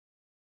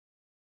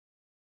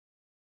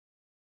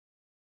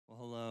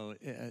Hello.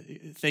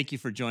 Thank you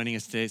for joining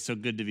us today. It's so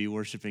good to be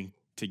worshiping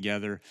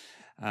together.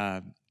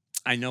 Uh,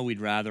 I know we'd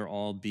rather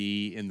all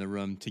be in the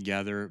room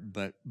together,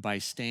 but by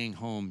staying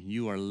home,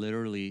 you are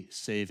literally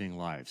saving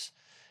lives.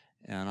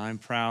 And I'm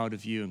proud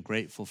of you and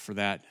grateful for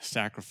that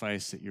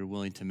sacrifice that you're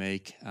willing to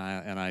make.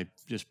 And I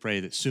just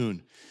pray that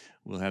soon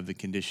we'll have the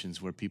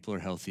conditions where people are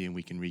healthy and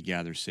we can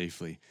regather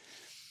safely.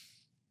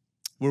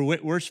 We're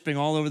worshiping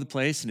all over the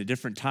place and at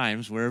different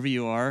times. Wherever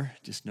you are,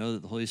 just know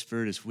that the Holy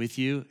Spirit is with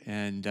you,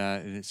 and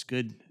it's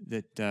good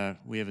that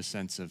we have a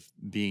sense of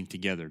being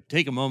together.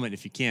 Take a moment,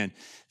 if you can,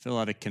 fill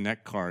out a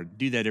Connect card.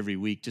 Do that every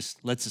week.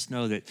 Just lets us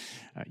know that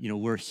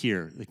we're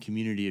here. The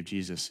community of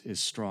Jesus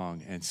is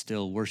strong and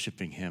still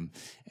worshiping Him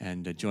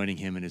and joining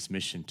Him in His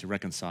mission to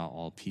reconcile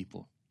all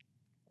people.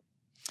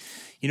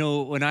 You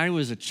know, when I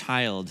was a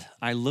child,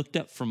 I looked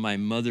up from my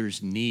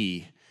mother's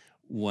knee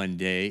one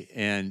day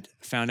and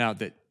found out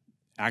that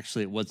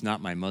actually it was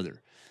not my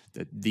mother,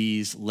 that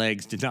these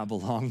legs did not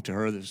belong to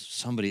her. There's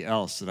somebody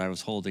else that I was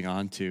holding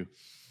on to.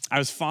 I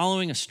was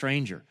following a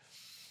stranger.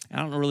 I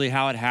don't know really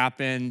how it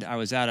happened. I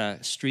was at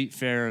a street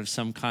fair of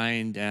some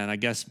kind, and I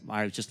guess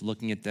I was just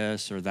looking at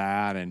this or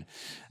that and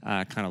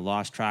kind of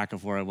lost track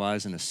of where I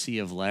was in a sea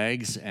of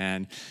legs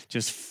and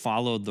just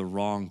followed the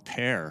wrong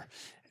pair.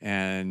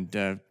 And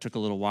took a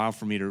little while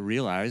for me to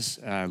realize.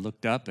 I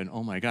looked up and,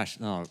 oh my gosh,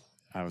 no,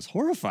 I was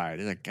horrified.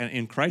 Like,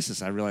 in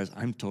crisis, I realized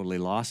I'm totally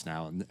lost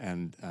now,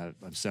 and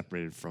I'm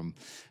separated from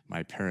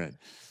my parent.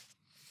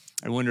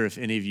 I wonder if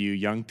any of you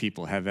young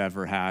people have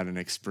ever had an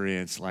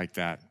experience like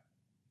that.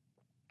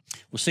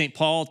 Well, St.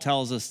 Paul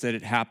tells us that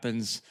it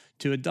happens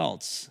to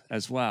adults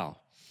as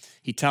well.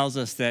 He tells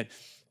us that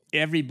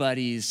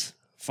everybody's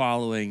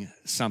following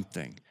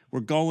something.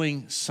 We're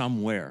going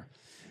somewhere,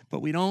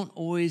 but we don't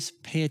always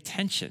pay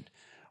attention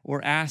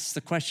or ask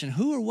the question,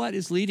 who or what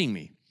is leading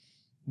me?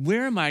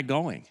 Where am I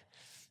going?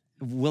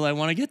 Will I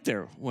want to get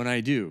there when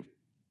I do?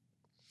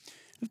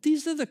 But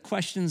these are the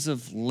questions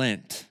of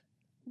Lent.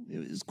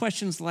 It was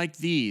questions like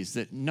these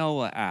that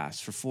Noah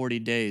asked for 40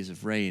 days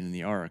of rain in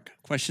the ark.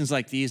 Questions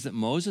like these that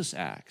Moses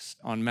asked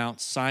on Mount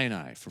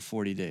Sinai for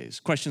 40 days.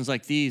 Questions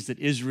like these that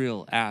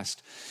Israel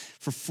asked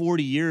for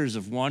 40 years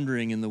of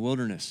wandering in the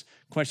wilderness.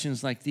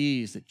 Questions like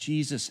these that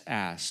Jesus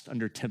asked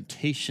under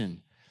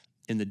temptation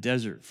in the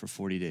desert for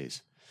 40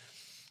 days.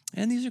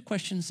 And these are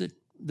questions that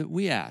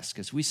we ask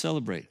as we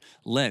celebrate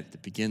Lent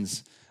that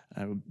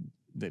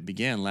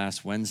began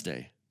last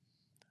Wednesday.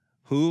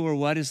 Who or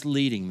what is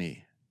leading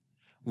me?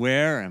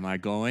 Where am I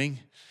going?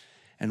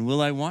 And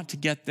will I want to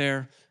get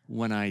there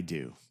when I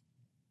do?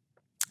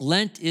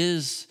 Lent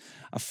is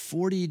a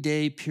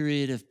 40-day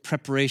period of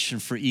preparation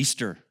for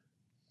Easter.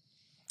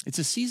 It's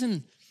a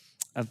season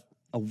of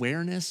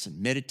awareness and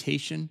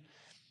meditation.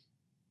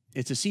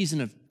 It's a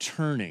season of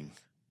turning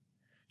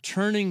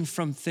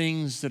from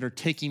things that are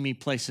taking me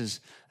places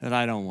that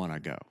I don't want to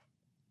go,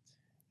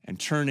 and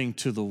turning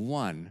to the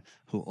one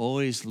who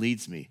always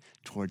leads me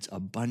towards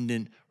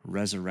abundant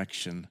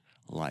resurrection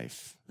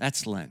life.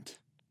 That's Lent.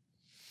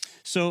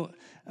 So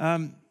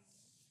I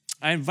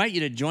invite you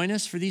to join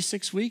us for these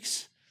 6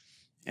 weeks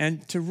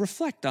and to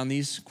reflect on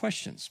these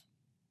questions.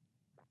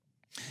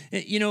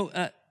 If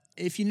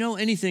you know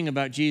anything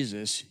about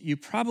Jesus, you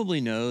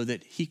probably know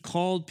that he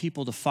called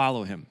people to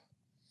follow him.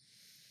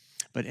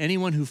 But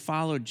anyone who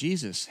followed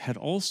Jesus had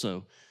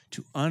also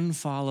to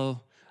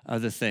unfollow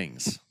other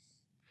things.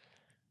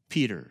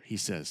 Peter, he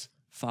says,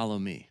 follow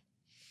me.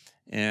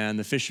 And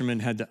the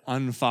fishermen had to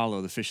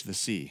unfollow the fish of the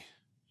sea.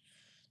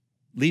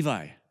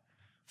 Levi,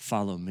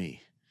 follow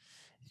me.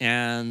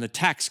 And the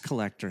tax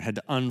collector had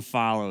to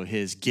unfollow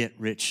his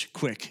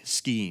get-rich-quick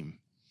scheme.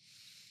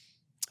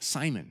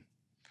 Simon,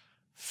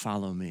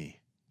 follow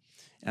me.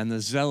 And the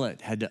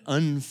zealot had to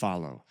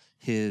unfollow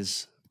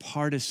his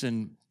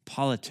partisan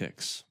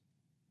politics.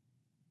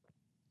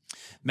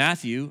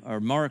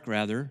 Mark,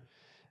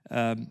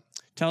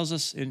 tells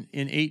us in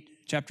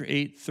chapter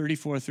 8,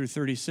 34 through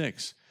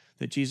 36,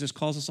 that Jesus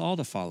calls us all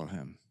to follow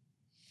him.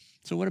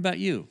 So what about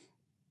you?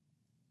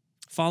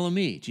 Follow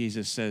me,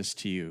 Jesus says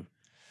to you.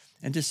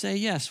 And to say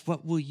yes,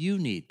 what will you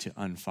need to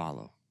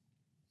unfollow?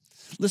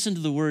 Listen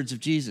to the words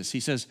of Jesus. He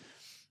says,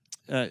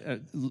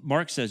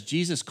 Mark says,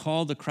 Jesus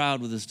called the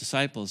crowd with his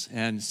disciples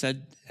and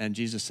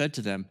Jesus said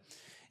to them,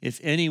 if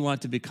any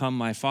want to become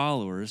my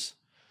followers,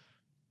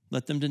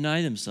 let them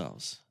deny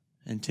themselves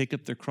and take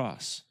up their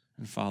cross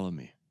and follow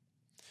me.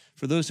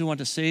 For those who want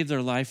to save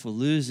their life will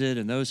lose it,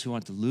 and those who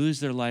want to lose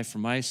their life for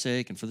my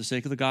sake and for the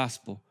sake of the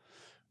gospel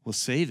will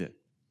save it.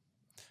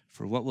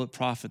 For what will it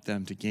profit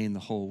them to gain the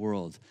whole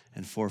world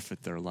and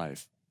forfeit their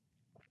life?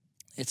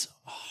 It's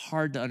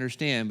hard to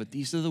understand, but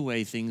these are the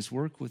way things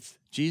work with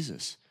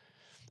Jesus.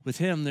 With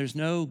him, there's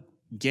no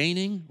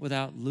gaining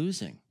without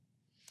losing,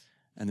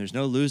 and there's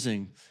no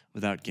losing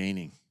without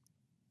gaining.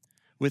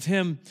 With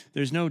him,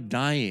 there's no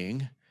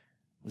dying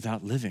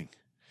without living,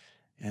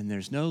 and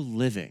there's no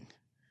living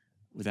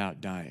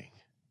without dying.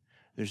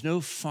 There's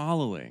no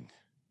following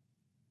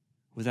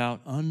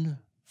without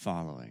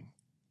unfollowing.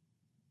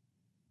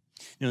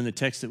 In the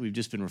text that we've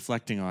just been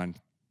reflecting on,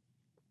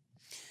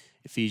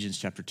 Ephesians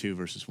chapter 2,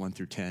 verses 1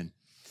 through 10.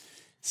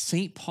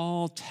 St.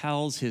 Paul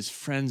tells his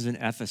friends in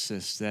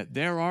Ephesus that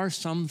there are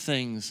some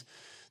things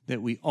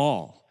that we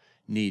all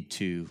need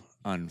to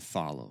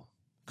unfollow,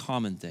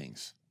 common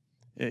things,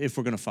 if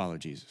we're going to follow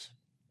Jesus.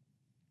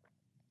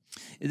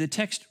 The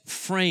text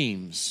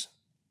frames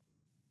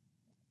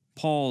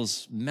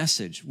Paul's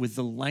message with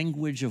the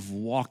language of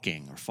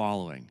walking or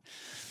following,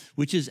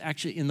 which is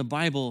actually in the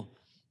Bible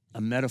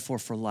a metaphor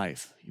for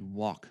life. You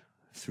walk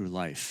through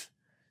life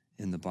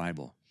in the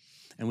Bible.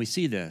 And we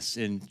see this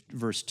in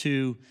verse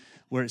 2,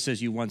 where it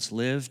says you once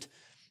lived.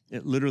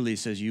 It literally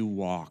says you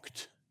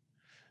walked.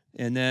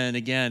 And then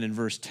again in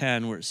verse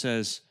 10, where it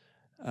says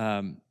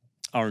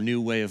our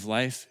new way of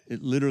life,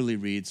 it literally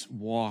reads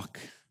walk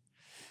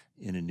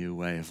in a new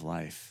way of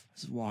life.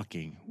 It's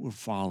walking, we're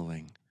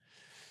following.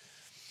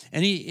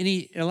 And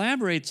he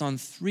elaborates on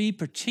three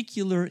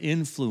particular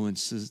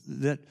influences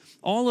that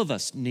all of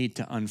us need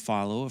to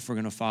unfollow if we're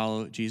going to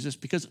follow Jesus,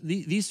 because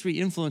these three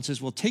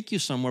influences will take you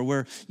somewhere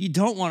where you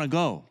don't want to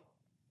go.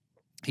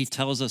 He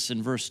tells us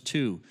in verse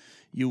 2,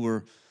 you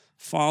were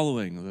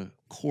following the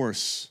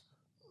course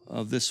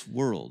of this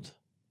world.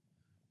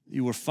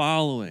 You were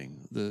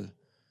following the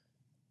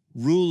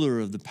ruler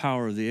of the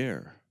power of the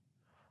air.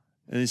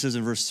 And he says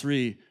in verse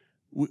 3,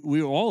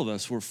 we all of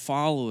us were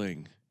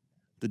following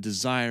the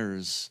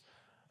desires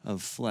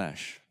of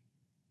flesh.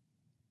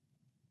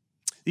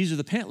 These are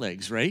the pant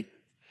legs, right?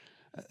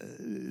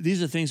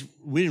 These are things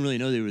we didn't really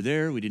know they were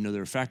there. We didn't know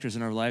there were factors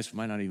in our lives. We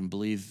might not even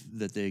believe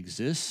that they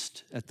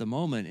exist at the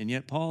moment. And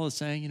yet Paul is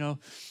saying,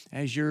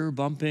 as you're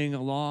bumping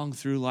along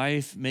through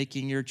life,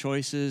 making your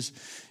choices,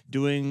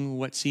 doing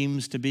what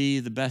seems to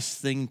be the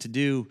best thing to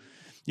do,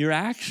 you're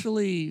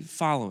actually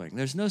following.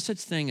 There's no such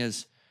thing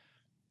as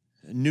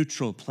a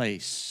neutral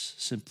place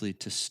simply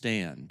to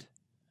stand.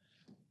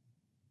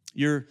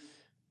 You're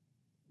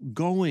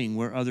going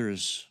where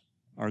others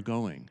are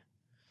going.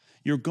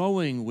 You're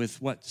going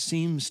with what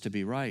seems to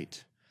be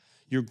right.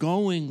 You're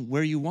going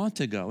where you want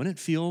to go. And it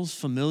feels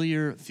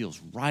familiar. It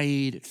feels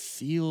right. It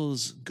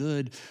feels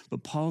good.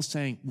 But Paul's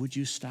saying, would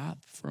you stop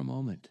for a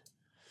moment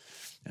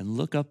and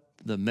look up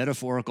the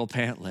metaphorical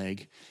pant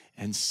leg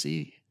and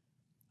see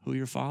who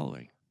you're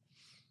following?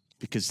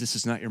 Because this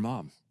is not your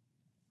mom.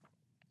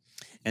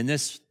 And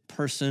this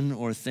person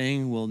or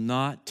thing will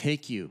not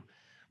take you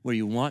where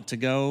you want to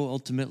go,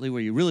 ultimately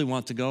where you really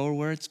want to go, or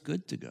where it's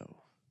good to go.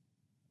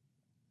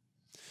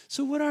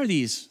 So what are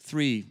these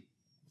three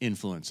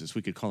influences?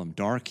 We could call them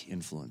dark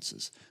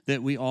influences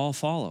that we all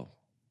follow.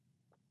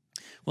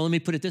 Well, let me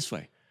put it this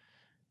way.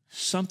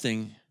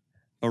 Something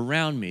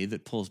around me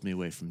that pulls me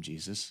away from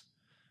Jesus,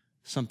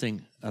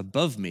 something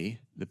above me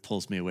that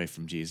pulls me away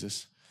from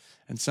Jesus,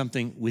 and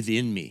something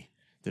within me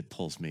that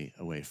pulls me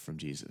away from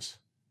Jesus.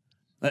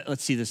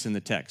 Let's see this in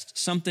the text.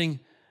 Something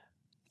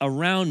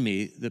around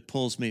me that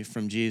pulls me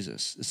from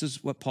Jesus. This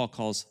is what Paul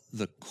calls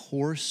the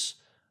course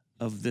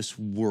of this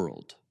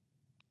world.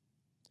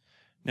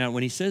 Now,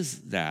 when he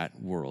says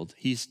that world,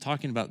 he's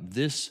talking about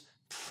this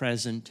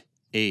present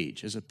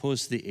age as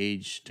opposed to the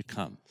age to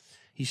come.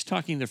 He's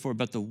talking, therefore,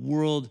 about the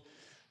world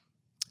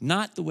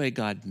not the way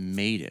God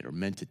made it or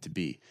meant it to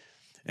be,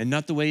 and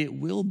not the way it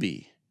will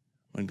be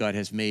when God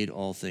has made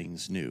all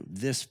things new.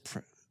 This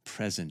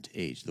present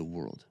age, the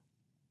world.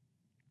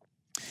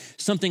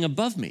 Something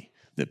above me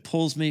that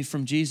pulls me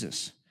from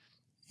Jesus.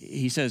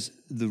 He says,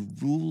 the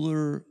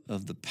ruler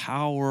of the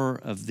power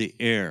of the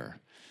air.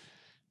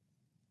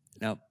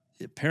 Now,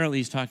 apparently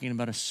he's talking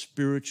about a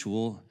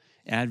spiritual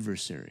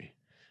adversary,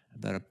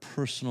 about a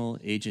personal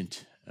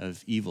agent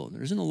of evil.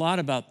 There isn't a lot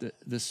about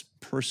this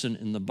person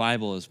in the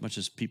Bible as much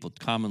as people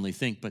commonly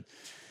think, but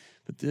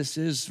this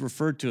is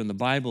referred to in the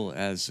Bible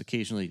as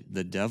occasionally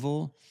the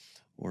devil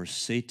or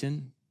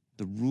Satan,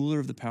 the ruler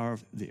of the power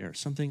of the air,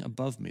 something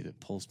above me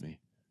that pulls me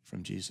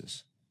from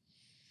Jesus.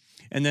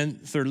 And then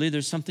thirdly,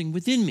 there's something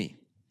within me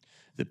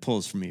that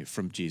pulls me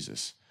from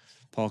Jesus.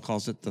 Paul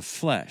calls it the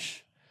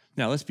flesh.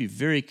 Now, let's be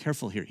very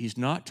careful here. He's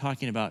not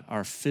talking about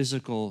our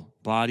physical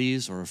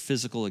bodies or our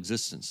physical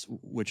existence,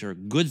 which are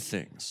good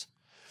things.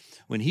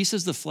 When he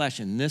says the flesh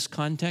in this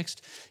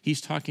context, he's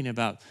talking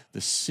about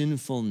the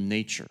sinful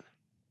nature.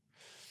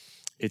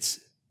 It's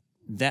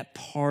that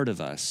part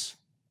of us,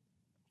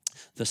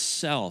 the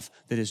self,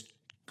 that is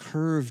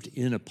curved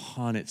in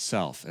upon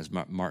itself, as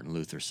Martin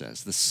Luther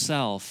says. The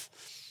self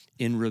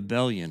in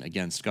rebellion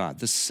against God.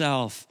 The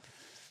self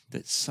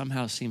that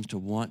somehow seems to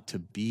want to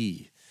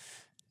be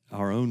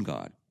our own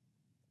God.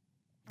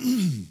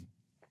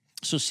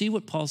 So see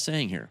what Paul's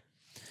saying here.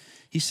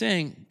 He's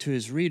saying to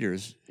his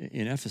readers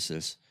in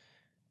Ephesus,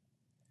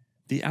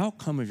 the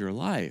outcome of your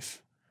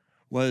life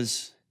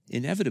was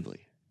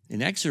inevitably,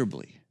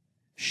 inexorably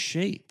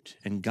shaped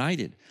and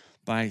guided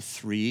by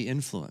three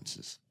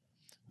influences.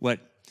 What,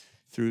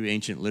 through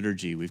ancient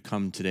liturgy, we've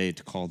come today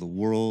to call the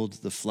world,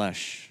 the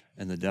flesh,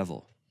 and the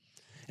devil.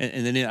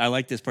 And then I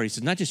like this part. He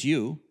says, not just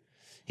you.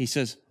 He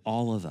says,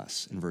 all of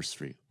us in verse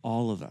 3,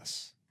 all of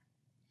us.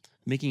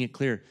 Making it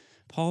clear,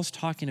 Paul's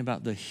talking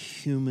about the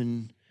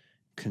human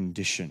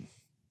condition.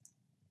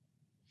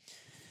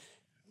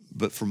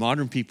 But for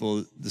modern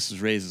people, this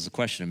is raised as a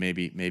question, and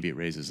maybe it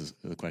raises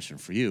a question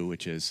for you,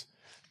 which is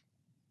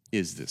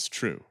this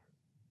true,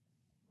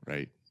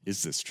 right?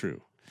 Is this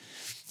true?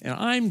 And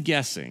I'm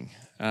guessing,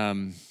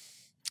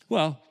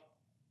 well,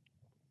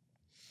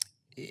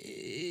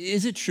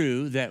 is it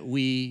true that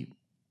we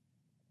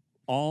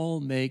all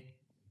make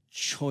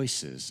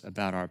choices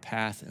about our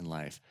path in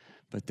life,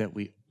 but that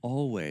we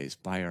always,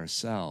 by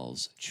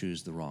ourselves,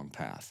 choose the wrong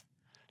path?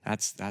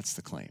 That's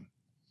the claim.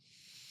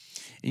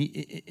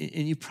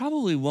 And you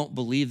probably won't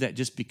believe that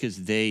just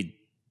because they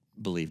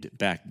believed it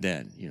back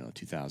then,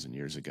 2,000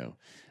 years ago.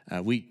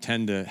 We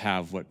tend to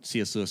have what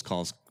C.S. Lewis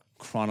calls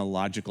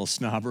chronological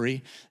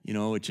snobbery,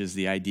 which is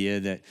the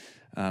idea that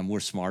we're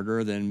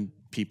smarter than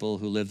people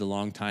who lived a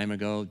long time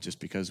ago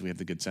just because we have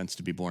the good sense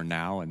to be born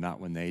now and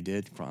not when they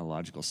did,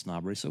 chronological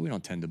snobbery. So we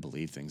don't tend to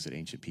believe things that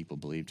ancient people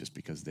believed just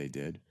because they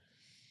did.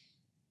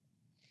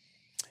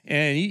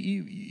 And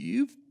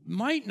you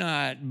might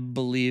not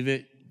believe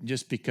it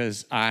just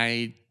because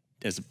I,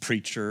 as a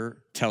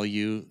preacher, tell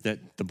you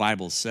that the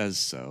Bible says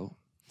so.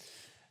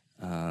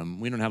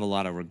 We don't have a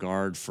lot of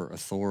regard for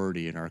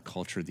authority in our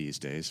culture these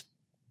days,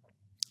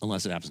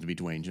 unless it happens to be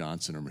Dwayne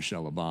Johnson or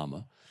Michelle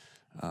Obama.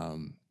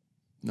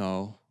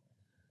 No.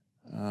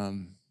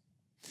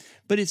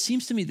 But it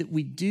seems to me that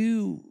we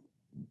do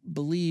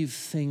believe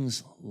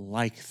things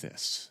like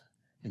this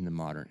in the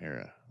modern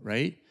era,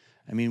 right?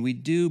 I mean, we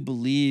do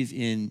believe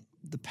in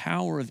the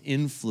power of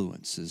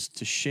influences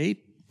to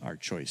shape our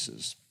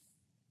choices.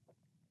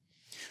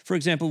 For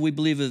example, we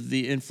believe of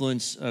the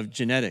influence of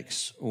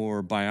genetics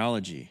or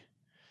biology.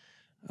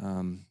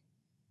 An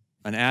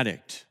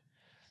addict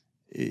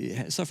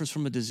suffers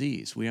from a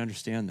disease. We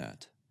understand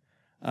that.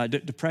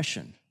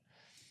 Depression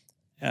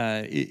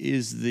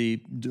is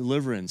the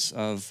deliverance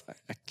of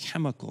a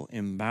chemical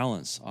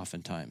imbalance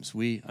oftentimes.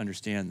 We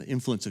understand the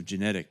influence of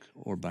genetic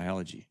or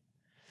biology.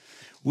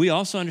 We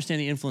also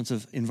understand the influence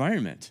of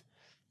environment.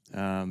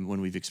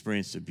 When we've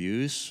experienced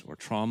abuse or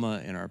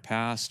trauma in our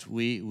past,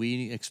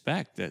 we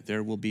expect that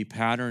there will be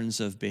patterns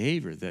of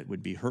behavior that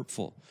would be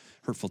hurtful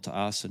to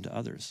us and to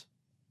others.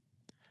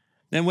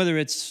 Then whether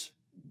it's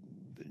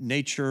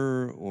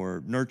nature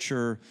or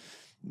nurture,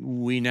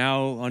 we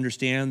now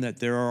understand that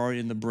there are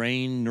in the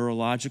brain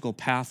neurological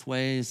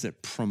pathways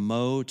that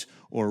promote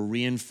or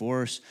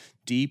reinforce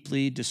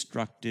deeply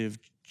destructive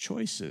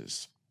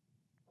choices.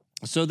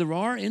 So there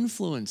are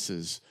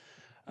influences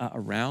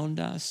around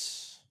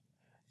us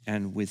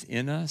and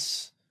within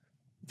us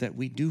that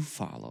we do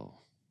follow.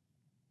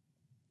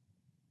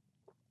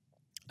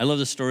 I love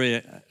the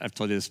story. I've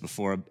told you this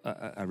before.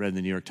 I read in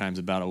the New York Times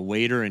about a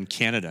waiter in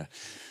Canada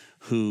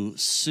who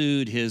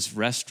sued his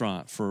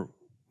restaurant for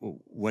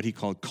what he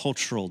called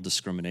cultural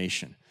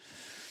discrimination,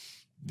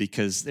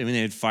 because they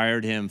had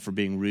fired him for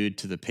being rude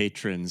to the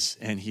patrons,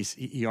 and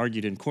he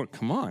argued in court,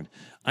 come on,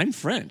 I'm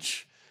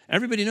French.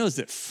 Everybody knows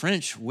that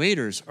French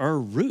waiters are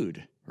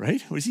rude,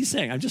 right? What is he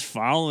saying? I'm just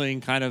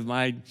following kind of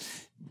my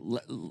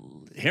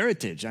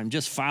heritage. I'm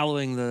just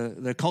following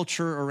the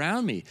culture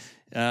around me.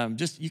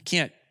 You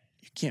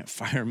can't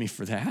fire me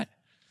for that.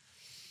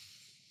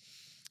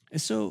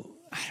 And so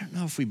I don't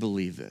know if we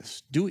believe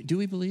this. Do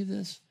we believe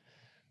this?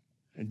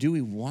 Do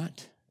we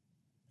want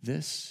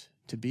this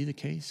to be the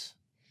case?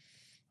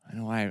 I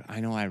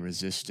know I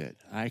resist it.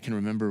 I can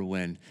remember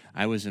when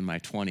I was in my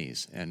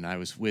 20s and I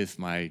was with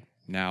my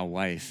now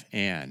wife,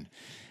 Ann,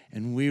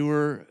 and we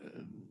were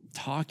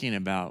talking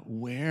about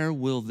where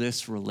will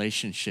this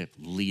relationship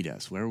lead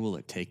us? Where will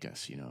it take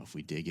us, if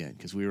we dig in?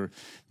 Because we were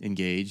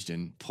engaged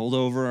and pulled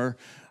over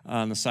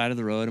on the side of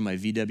the road in my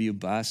VW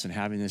bus and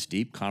having this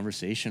deep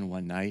conversation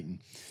one night. And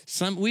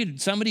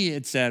somebody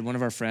had said, one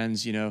of our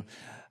friends, I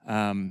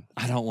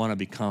don't want to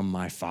become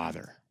my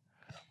father,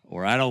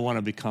 or I don't want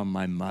to become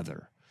my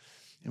mother.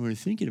 And we were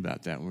thinking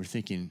about that, and we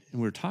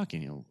were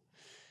talking,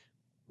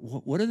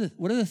 what are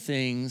the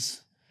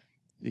things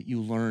that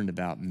you learned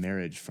about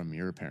marriage from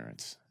your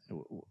parents?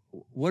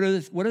 What are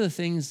the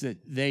things that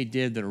they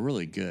did that are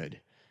really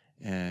good,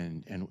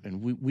 and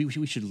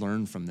we should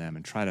learn from them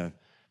and try to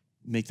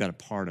make that a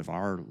part of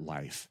our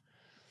life?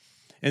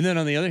 And then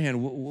on the other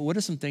hand, what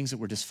are some things that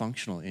were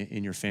dysfunctional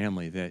in your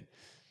family that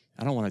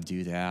I don't want to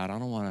do that, I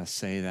don't want to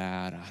say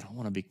that, I don't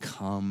want to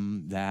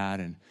become that?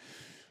 And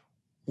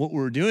what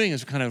we're doing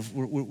is kind of,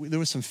 there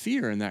was some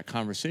fear in that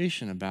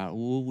conversation about,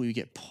 will we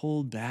get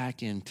pulled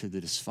back into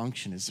the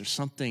dysfunction? Is there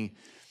something,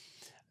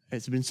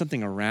 it's been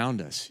something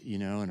around us,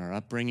 in our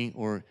upbringing,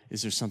 or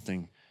is there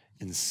something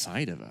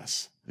inside of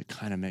us that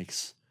kind of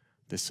makes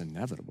this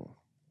inevitable?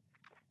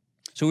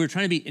 So we were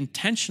trying to be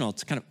intentional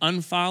to kind of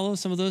unfollow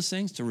some of those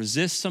things, to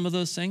resist some of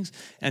those things,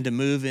 and to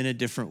move in a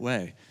different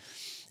way.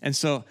 And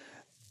so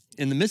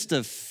in the midst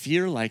of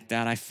fear like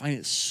that, I find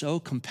it so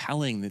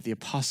compelling that the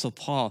Apostle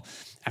Paul,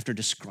 after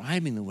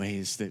describing the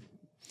ways that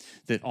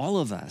all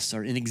of us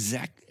are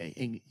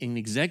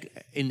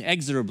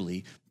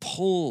inexorably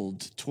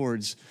pulled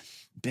towards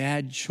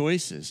bad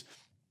choices,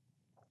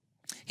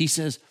 he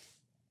says,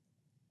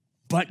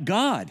 but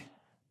God.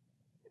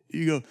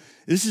 You go,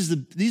 this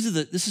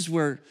is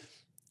where,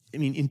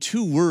 in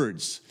 2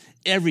 words,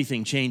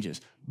 everything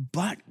changes.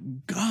 But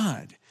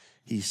God,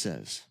 he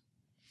says.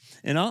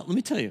 And let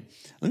me tell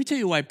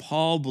you why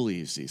Paul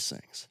believes these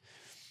things.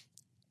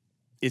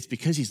 It's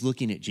because he's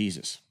looking at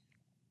Jesus.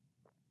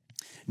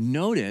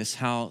 Notice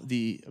how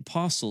the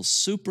apostle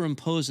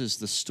superimposes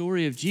the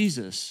story of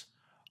Jesus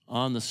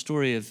on the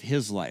story of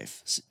his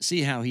life.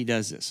 See how he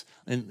does this.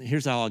 And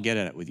here's how I'll get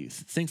at it with you.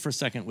 Think for a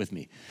second with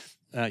me.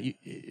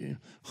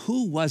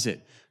 Who was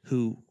it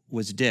who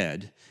was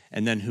dead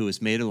and then who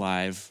was made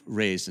alive,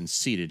 raised, and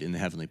seated in the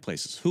heavenly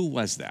places? Who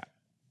was that?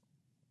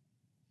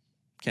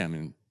 Okay,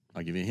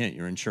 I'll give you a hint.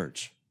 You're in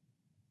church.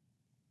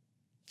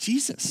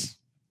 Jesus.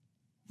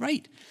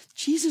 Right.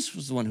 Jesus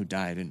was the one who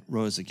died and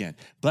rose again.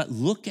 But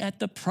look at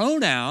the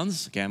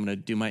pronouns. Okay, I'm going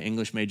to do my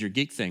English major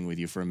geek thing with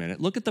you for a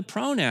minute. Look at the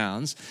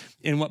pronouns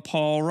in what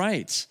Paul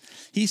writes.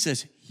 He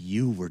says,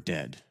 you were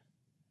dead.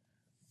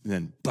 And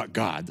then, but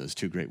God, those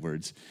two great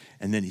words.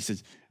 And then he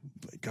says,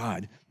 but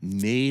God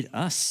made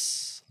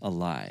us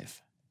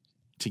alive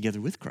together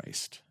with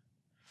Christ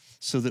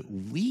so that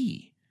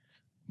we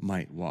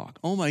might walk.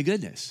 Oh my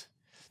goodness.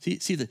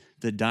 See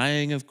the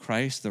dying of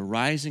Christ, the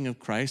rising of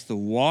Christ, the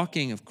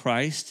walking of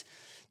Christ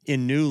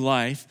in new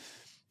life.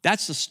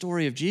 That's the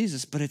story of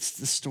Jesus, but it's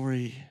the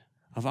story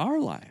of our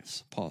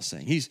lives, Paul's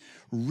saying. He's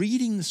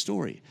reading the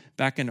story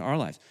back into our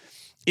lives.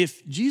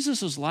 If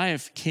Jesus'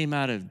 life came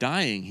out of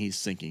dying,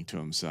 he's thinking to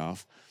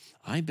himself,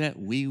 I bet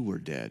we were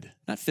dead,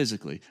 not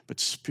physically,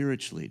 but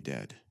spiritually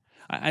dead.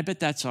 I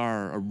bet that's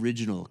our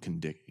original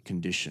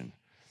condition.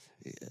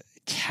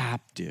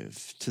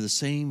 Captive to the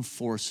same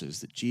forces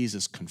that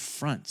Jesus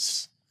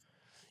confronts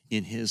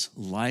in his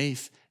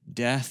life,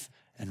 death,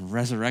 and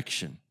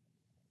resurrection.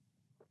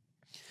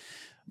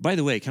 By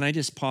the way, can I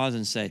just pause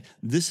and say,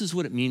 this is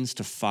what it means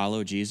to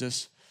follow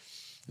Jesus?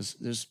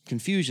 There's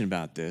confusion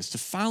about this. To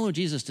follow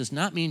Jesus does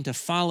not mean to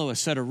follow a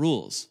set of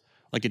rules,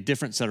 like a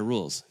different set of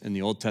rules. In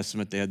the Old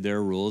Testament, they had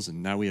their rules,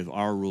 and now we have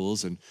our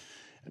rules, and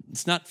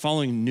it's not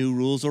following new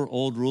rules or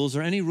old rules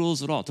or any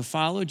rules at all. To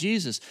follow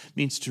Jesus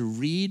means to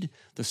read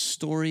the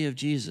story of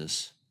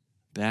Jesus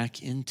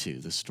back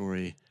into the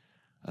story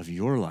of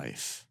your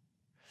life.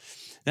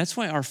 That's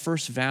why our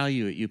first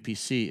value at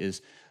UPC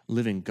is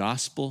living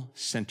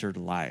gospel-centered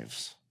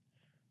lives.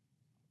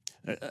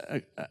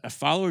 A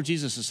follower of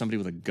Jesus is somebody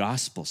with a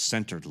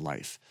gospel-centered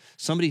life,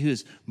 somebody who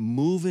is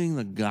moving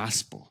the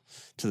gospel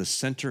to the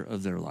center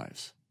of their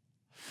lives.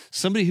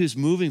 Somebody who's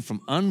moving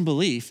from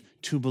unbelief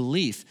to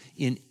belief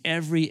in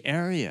every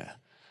area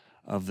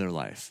of their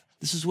life.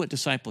 This is what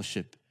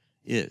discipleship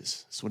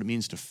is. It's what it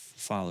means to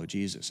follow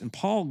Jesus. And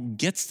Paul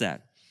gets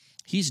that.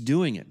 He's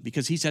doing it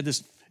because he's had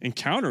this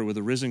encounter with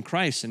the risen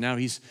Christ, and now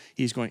he's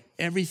going,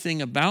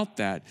 everything about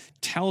that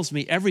tells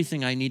me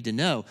everything I need to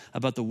know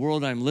about the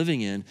world I'm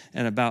living in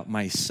and about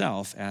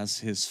myself as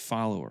his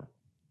follower.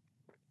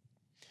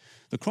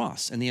 The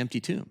cross and the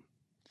empty tomb.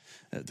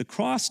 The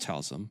cross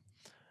tells him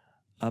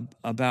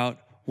about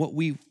what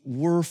we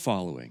were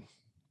following.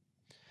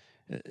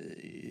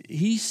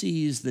 He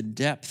sees the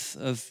depth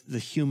of the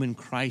human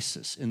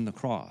crisis in the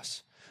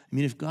cross. I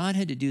mean, if God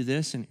had to do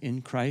this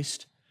in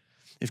Christ,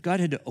 if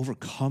God had to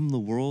overcome the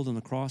world on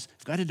the cross,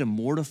 if God had to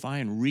mortify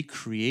and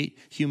recreate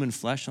human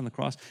flesh on the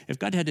cross, if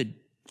God had to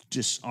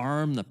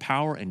disarm the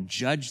power and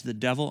judge the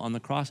devil on the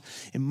cross,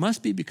 it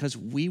must be because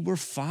we were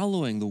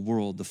following the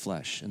world, the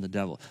flesh, and the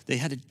devil. They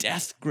had a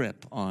death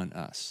grip on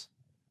us.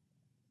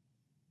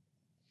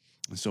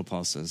 And so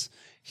Paul says,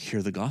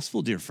 hear the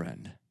gospel, dear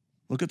friend.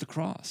 Look at the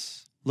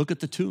cross. Look at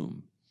the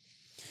tomb.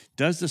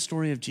 Does the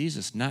story of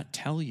Jesus not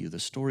tell you the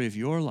story of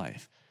your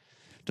life?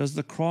 Does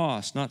the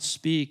cross not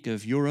speak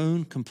of your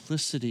own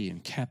complicity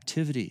and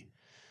captivity,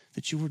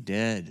 that you were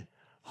dead,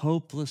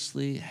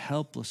 hopelessly,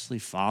 helplessly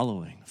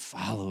following?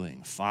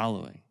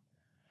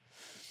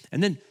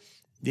 And then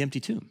the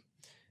empty tomb.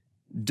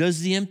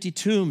 Does the empty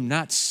tomb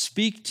not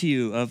speak to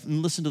you of,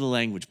 and listen to the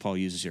language Paul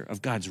uses here,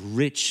 of God's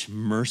rich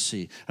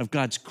mercy, of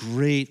God's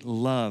great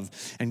love,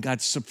 and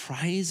God's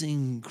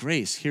surprising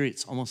grace? Here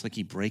it's almost like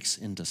he breaks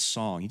into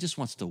song. He just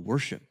wants to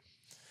worship.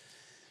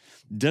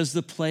 Does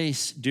the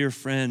place, dear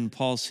friend,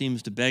 Paul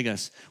seems to beg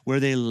us,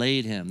 where they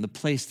laid him, the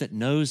place that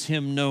knows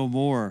him no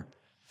more,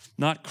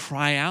 not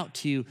cry out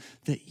to you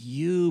that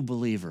you,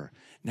 believer,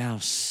 now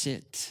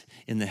sit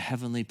in the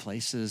heavenly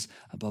places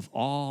above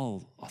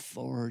all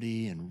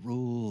authority and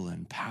rule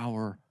and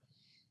power?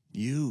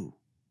 You.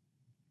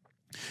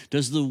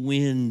 Does the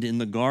wind in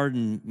the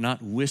garden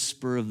not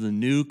whisper of the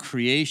new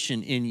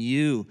creation in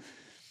you?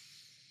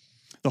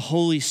 The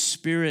Holy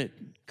Spirit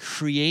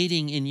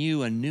creating in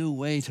you a new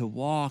way to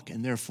walk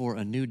and therefore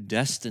a new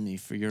destiny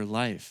for your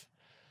life.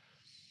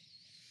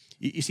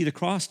 You see, the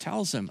cross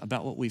tells him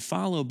about what we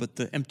follow, but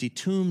the empty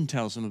tomb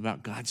tells him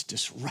about God's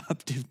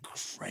disruptive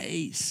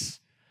grace.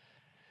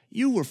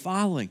 You were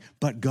following,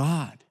 but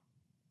God.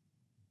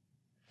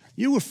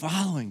 You were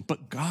following,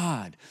 but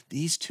God.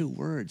 These two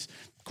words,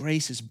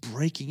 grace is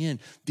breaking in.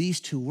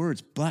 These two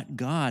words, but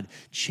God,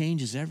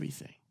 changes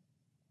everything.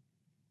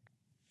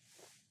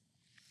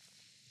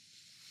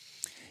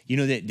 You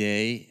know that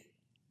day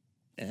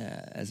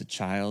as a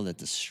child at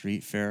the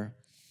street fair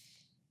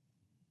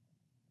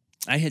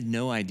I had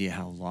no idea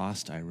how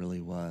lost I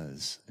really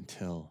was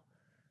until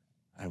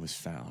I was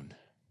found,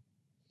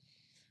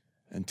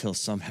 until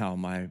somehow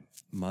my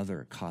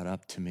mother caught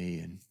up to me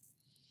and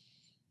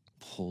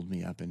pulled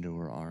me up into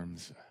her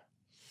arms.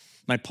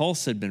 My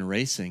pulse had been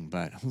racing,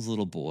 but I was a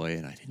little boy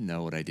and I didn't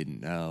know what I didn't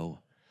know.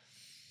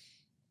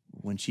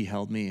 When she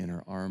held me in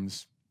her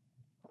arms,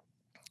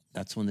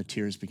 that's when the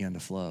tears began to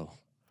flow,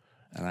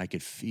 and I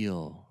could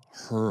feel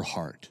her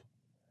heart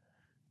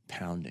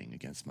pounding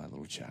against my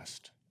little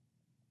chest.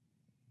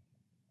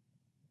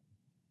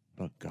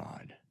 But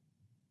God,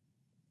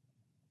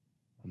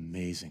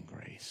 amazing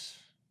grace.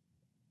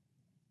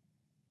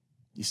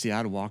 You see,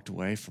 I'd walked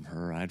away from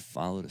her. I'd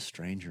followed a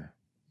stranger.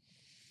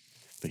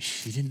 But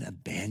she didn't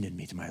abandon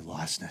me to my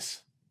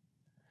lostness.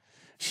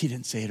 She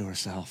didn't say to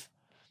herself,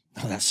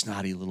 "Oh, that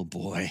snotty little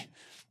boy.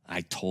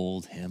 I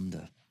told him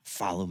to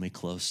follow me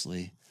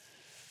closely.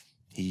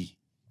 He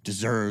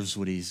deserves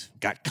what he's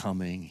got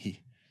coming.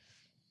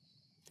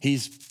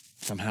 He's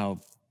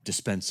somehow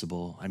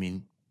dispensable. I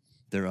mean,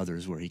 there are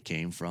others where he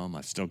came from.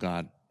 I've still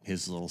got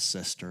his little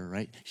sister,"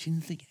 right? She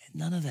didn't think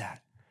none of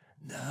that.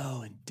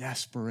 No, in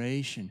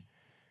desperation,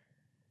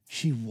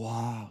 she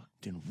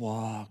walked and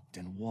walked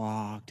and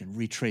walked and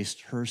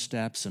retraced her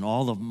steps and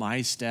all of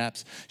my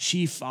steps.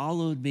 She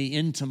followed me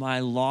into my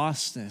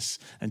lostness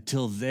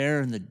until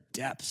there in the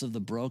depths of the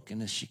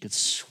brokenness, she could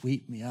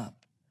sweep me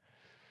up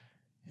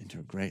into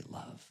her great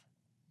love,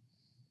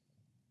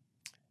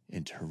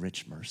 into her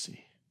rich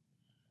mercy,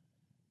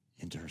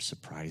 into her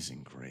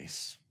surprising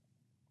grace.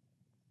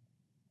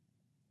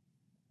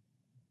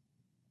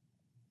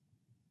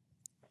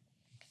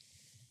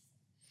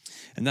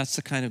 And that's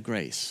the kind of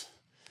grace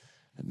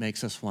that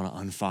makes us want to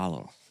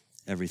unfollow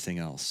everything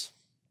else.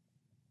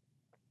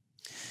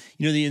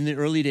 You know, in the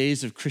early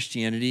days of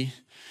Christianity,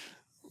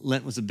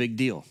 Lent was a big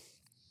deal.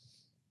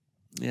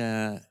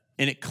 And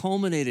it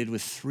culminated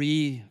with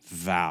 3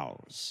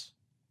 vows.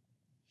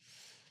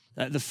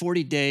 The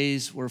 40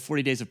 days were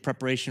 40 days of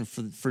preparation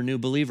for new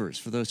believers,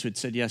 for those who had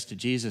said yes to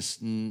Jesus.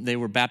 And they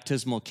were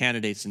baptismal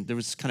candidates, and there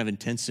was this kind of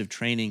intensive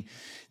training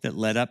that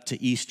led up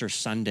to Easter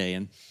Sunday.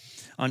 And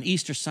on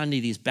Easter Sunday,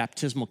 these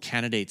baptismal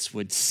candidates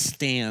would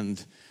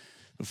stand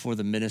before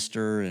the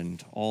minister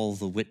and all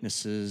the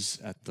witnesses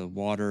at the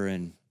water,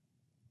 and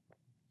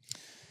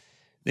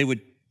they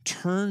would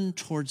turn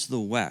towards the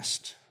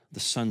west, the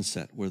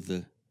sunset, where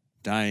the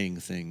dying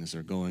things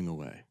are going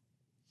away.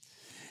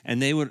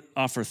 And they would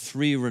offer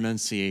 3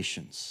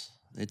 renunciations.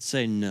 They'd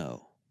say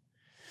no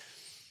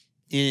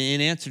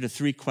in answer to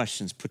 3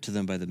 questions put to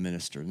them by the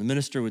minister. And the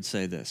minister would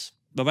say this.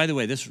 But by the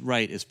way, this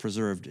rite is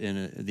preserved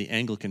in the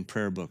Anglican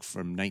prayer book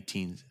from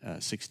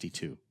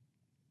 1962.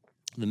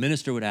 The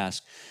minister would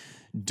ask,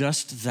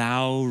 "Dost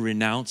thou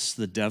renounce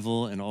the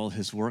devil and all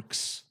his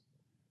works?"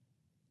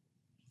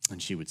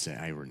 And she would say,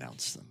 "I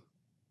renounce them."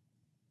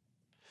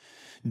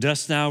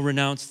 "Dost thou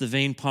renounce the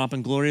vain pomp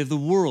and glory of the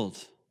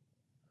world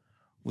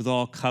with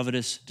all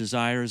covetous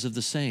desires of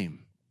the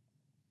same?"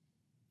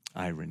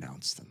 "I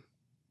renounce them."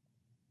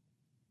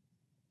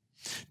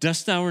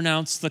 "Dost thou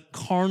renounce the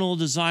carnal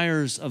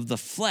desires of the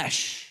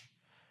flesh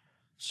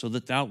so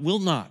that thou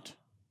wilt not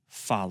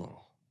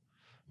follow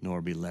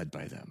nor be led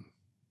by them?"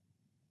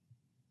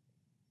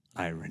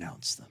 "I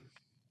renounce them."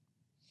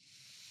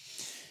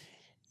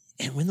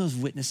 And when those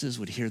witnesses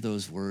would hear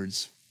those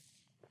words,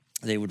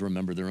 they would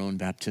remember their own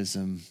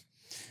baptism.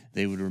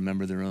 They would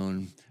remember their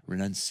own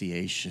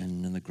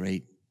renunciation and the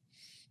great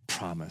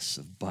promise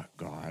of "but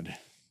God."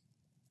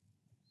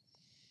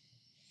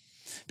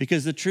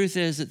 Because the truth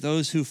is that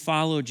those who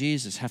follow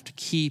Jesus have to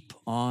keep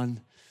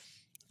on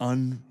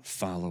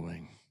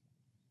unfollowing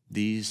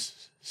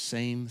these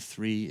same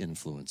 3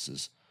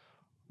 influences: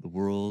 the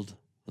world,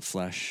 the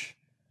flesh,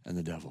 and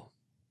the devil.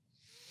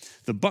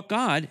 The "but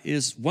God"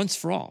 is once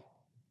for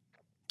all,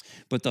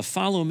 but the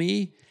 "follow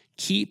me"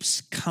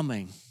 keeps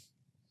coming.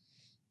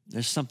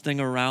 There's something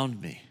around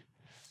me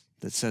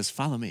that says,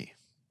 "Follow me."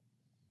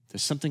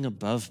 There's something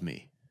above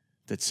me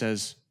that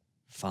says,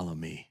 "Follow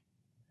me."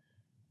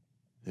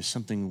 There's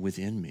something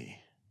within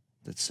me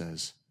that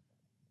says,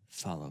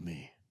 "Follow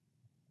me."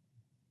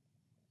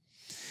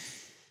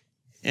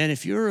 And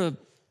if you're a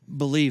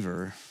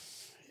believer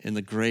in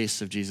the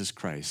grace of Jesus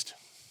Christ,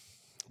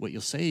 what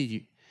you'll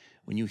say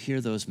when you hear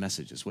those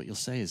messages, what you'll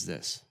say is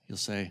this. You'll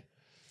say,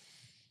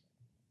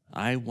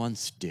 "I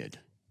once did,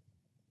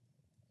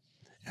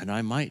 and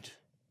I might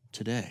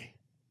today,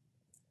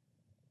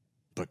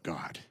 but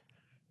God,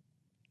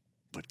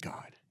 but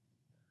God."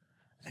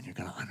 And you're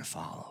going to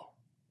unfollow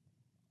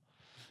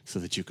so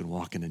that you can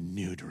walk in a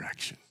new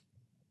direction,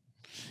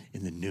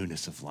 in the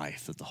newness of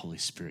life that the Holy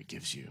Spirit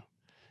gives you,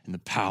 in the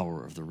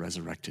power of the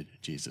resurrected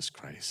Jesus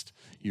Christ.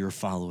 You're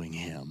following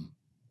him.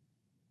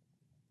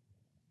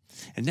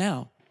 And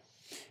now,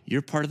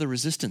 you're part of the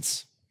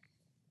resistance.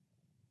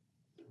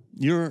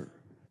 You're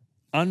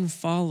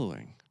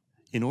unfollowing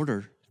in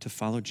order to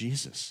follow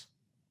Jesus.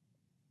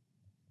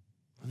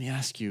 Let me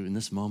ask you in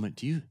this moment,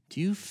 do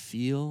you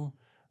feel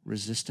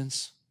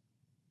resistance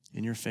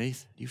in your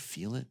faith? Do you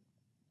feel it?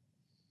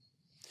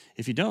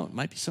 If you don't, it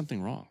might be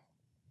something wrong.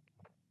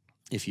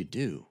 If you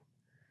do,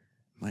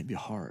 it might be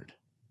hard,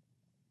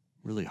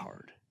 really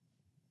hard,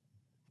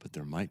 but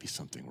there might be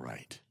something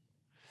right,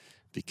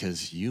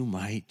 because you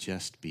might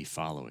just be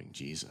following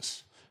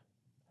Jesus.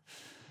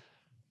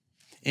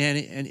 And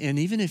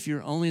even if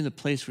you're only in the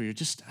place where you're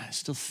just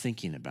still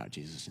thinking about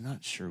Jesus, you're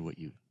not sure what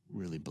you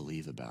really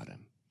believe about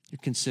him. You're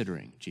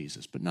considering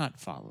Jesus, but not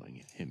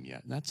following him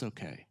yet. And that's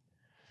okay.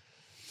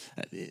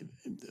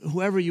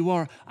 Whoever you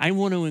are, I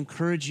want to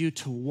encourage you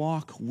to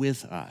walk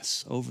with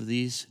us over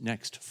these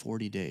next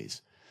 40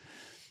 days.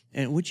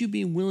 And would you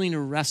be willing to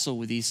wrestle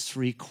with these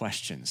 3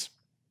 questions?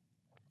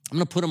 I'm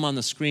going to put them on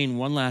the screen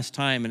one last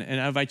time,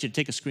 and I invite you to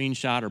take a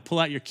screenshot or pull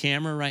out your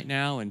camera right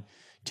now and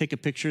take a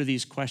picture of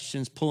these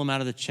questions, pull them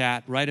out of the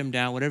chat, write them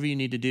down, whatever you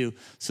need to do,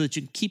 so that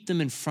you can keep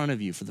them in front of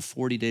you for the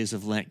 40 days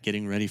of Lent,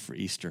 getting ready for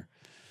Easter.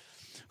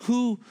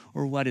 Who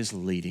or what is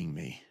leading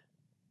me?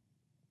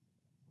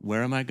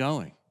 Where am I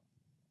going?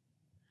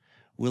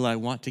 Will I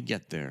want to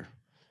get there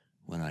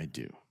when I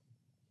do?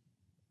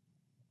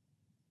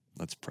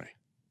 Let's pray.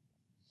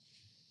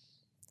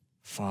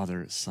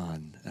 Father,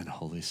 Son, and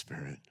Holy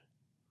Spirit,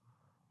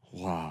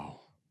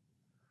 wow,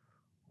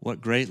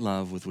 what great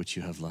love with which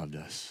you have loved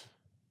us.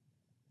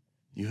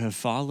 You have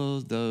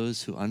followed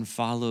those who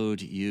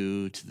unfollowed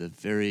you to the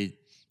very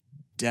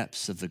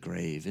depths of the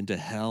grave, into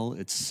hell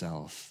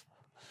itself,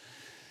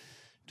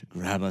 to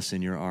grab us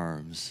in your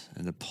arms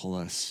and to pull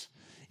us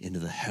into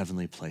the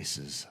heavenly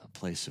places, a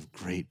place of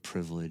great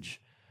privilege,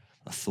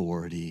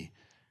 authority,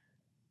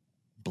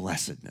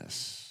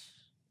 blessedness.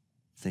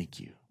 Thank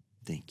you,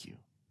 thank you,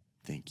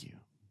 thank you.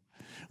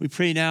 We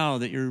pray now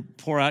that you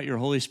pour out your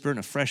Holy Spirit in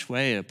a fresh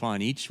way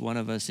upon each one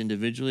of us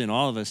individually and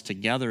all of us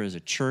together as a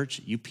church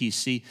at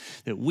UPC,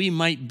 that we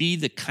might be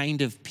the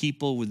kind of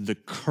people with the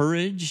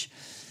courage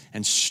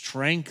and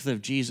strength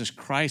of Jesus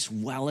Christ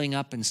welling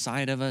up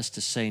inside of us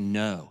to say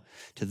no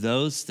to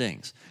those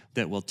things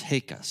that will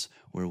take us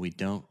where we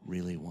don't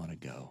really want to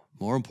go.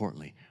 More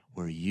importantly,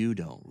 where you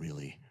don't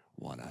really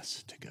want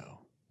us to go,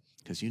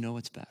 because you know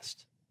what's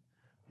best.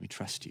 We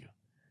trust you.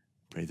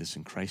 Pray this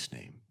in Christ's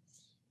name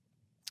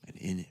and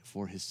in it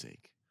for his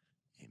sake.